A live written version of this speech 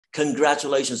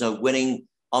congratulations on winning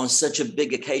on such a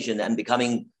big occasion and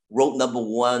becoming world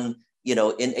 #1,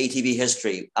 in ATP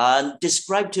history.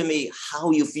 Describe to me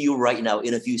how you feel right now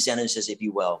in a few sentences, if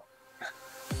you will.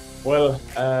 Well,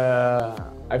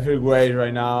 I feel great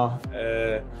right now.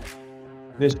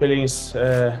 This feeling is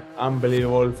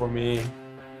unbelievable for me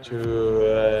to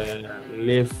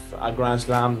lift a Grand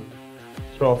Slam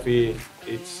trophy.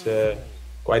 It's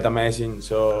quite amazing.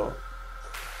 So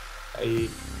I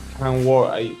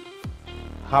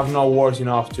have no words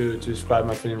enough to describe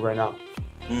my feeling right now.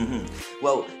 Mm-hmm.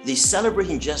 Well, the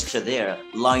celebrating gesture there,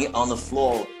 lying on the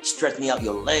floor, stretching out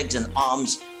your legs and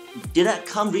arms, did that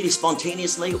come really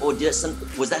spontaneously, or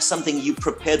was that something you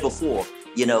prepared before?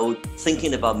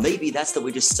 Thinking about maybe that's the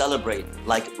way to celebrate,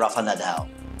 like Rafa Nadal.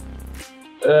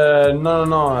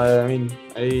 No. I mean,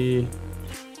 I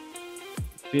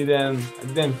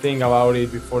didn't think about it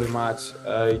before the match.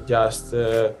 I just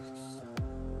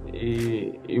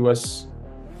it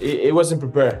wasn't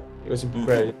prepared. It wasn't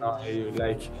prepared.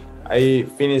 I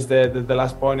finished the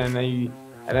last point, and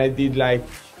I did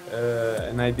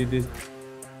this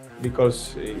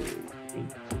because it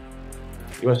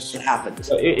happened.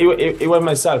 It was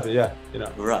myself, yeah.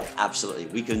 Right, absolutely.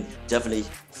 We can definitely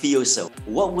feel so.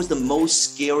 What was the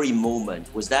most scary moment?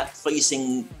 Was that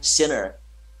facing Sinner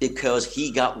because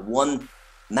he got one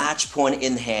match point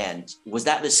in hand? Was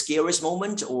that the scariest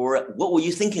moment, or what were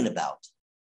you thinking about?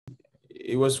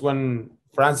 It was when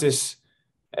Francis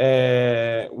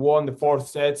won the 4th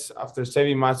set after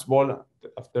saving match ball,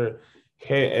 after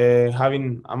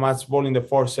having a match ball in the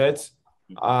 4th set.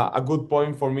 A good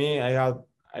point for me.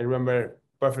 I remember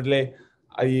perfectly.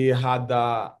 I had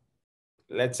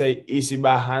let's say easy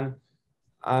backhand,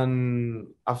 and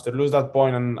after lose that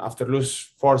point and after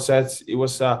lose 4 sets, it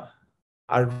was a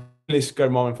really scary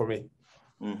moment for me.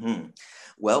 Mm-hmm.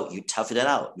 Well, you toughed it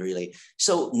out, really.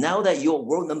 So now that you're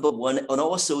world #1 and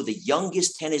also the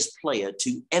youngest tennis player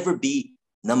to ever be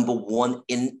 #1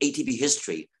 in ATP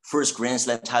history, first Grand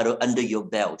Slam title under your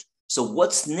belt. So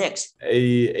what's next?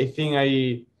 I think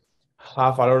I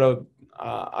have a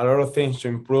lot of things to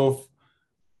improve.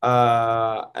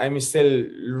 I'm still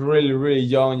really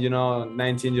young,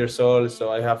 19 years old.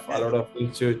 So I have a lot of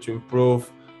things to improve,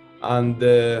 and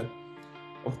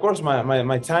of course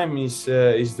my time is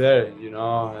there.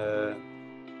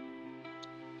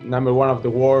 #1 of the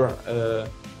world.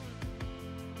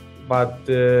 But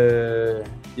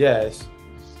yes,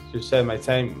 you said my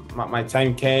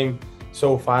time came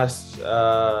so fast,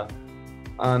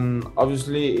 and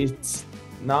obviously it's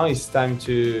time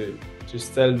to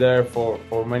stay there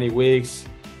for many weeks,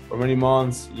 for many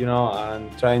months, and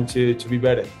trying to be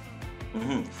better.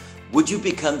 Mm-hmm. Would you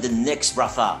become the next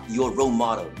Rafa, your role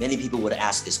model? Many people would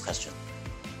ask this question.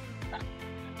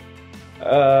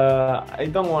 I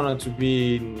don't want it to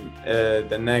be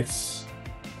the next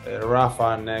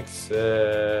Rafa, next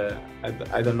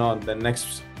I don't know, the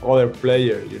next other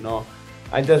player.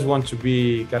 I just want to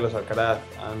be Carlos Alcaraz,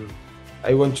 and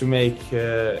I want to make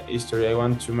history. I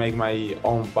want to make my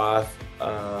own path.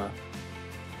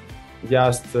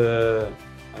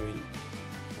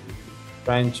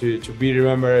 Trying to be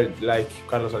remembered like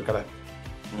Carlos Alcaraz.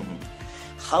 Mm-hmm.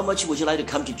 How much would you like to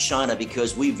come to China?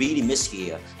 Because we really miss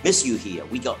you here.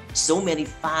 We got so many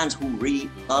fans who really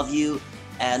love you.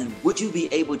 And would you be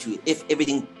able to, if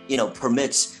everything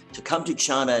permits, to come to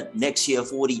China next year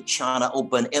for the China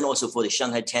Open and also for the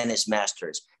Shanghai Tennis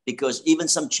Masters? Because even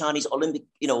some Chinese Olympic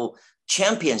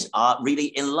champions are really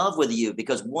in love with you,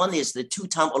 because one is the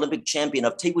 2-time Olympic champion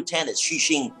of table tennis, Xu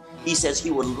Xin. He says he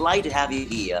would like to have you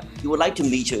here. He would like to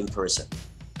meet you in person.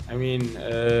 I mean,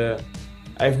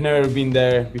 I've never been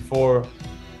there before.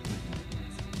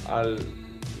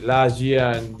 Last year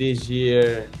and this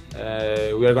year,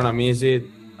 we are gonna miss it.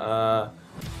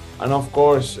 And of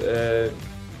course,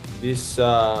 these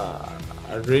are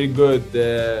really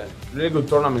good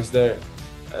tournaments there.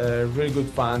 Really good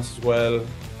fans as well.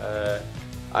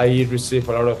 I received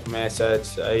a lot of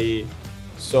messages. I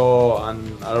saw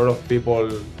a lot of people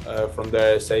from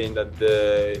there saying that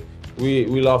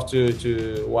we love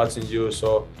to watching you.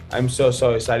 So I'm so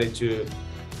excited to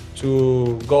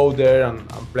go there and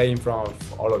play in front of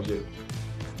all of you.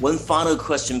 One final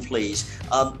question, please.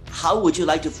 How would you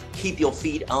like to keep your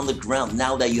feet on the ground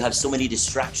now that you have so many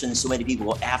distractions, so many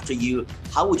people after you?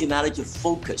 How would you manage to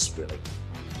focus, really?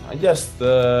 I just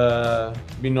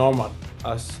be normal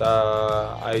as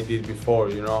I did before,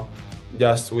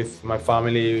 just with my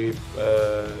family,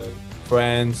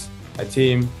 friends, a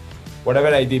team.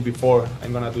 Whatever I did before,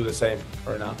 I'm gonna do the same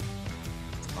right now.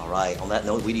 All right, on that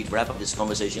note, we need to wrap up this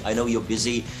conversation. I know you're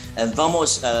busy. And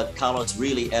vamos, Carlos,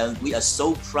 really, and we are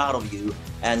so proud of you.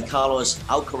 And Carlos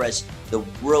Alcaraz the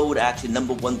world actually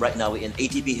 #1 right now in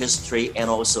ATP history, and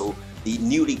also the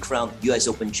newly crowned US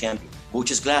Open champion.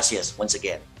 Muchas gracias once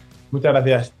again. Muchas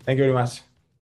gracias. Thank you very much.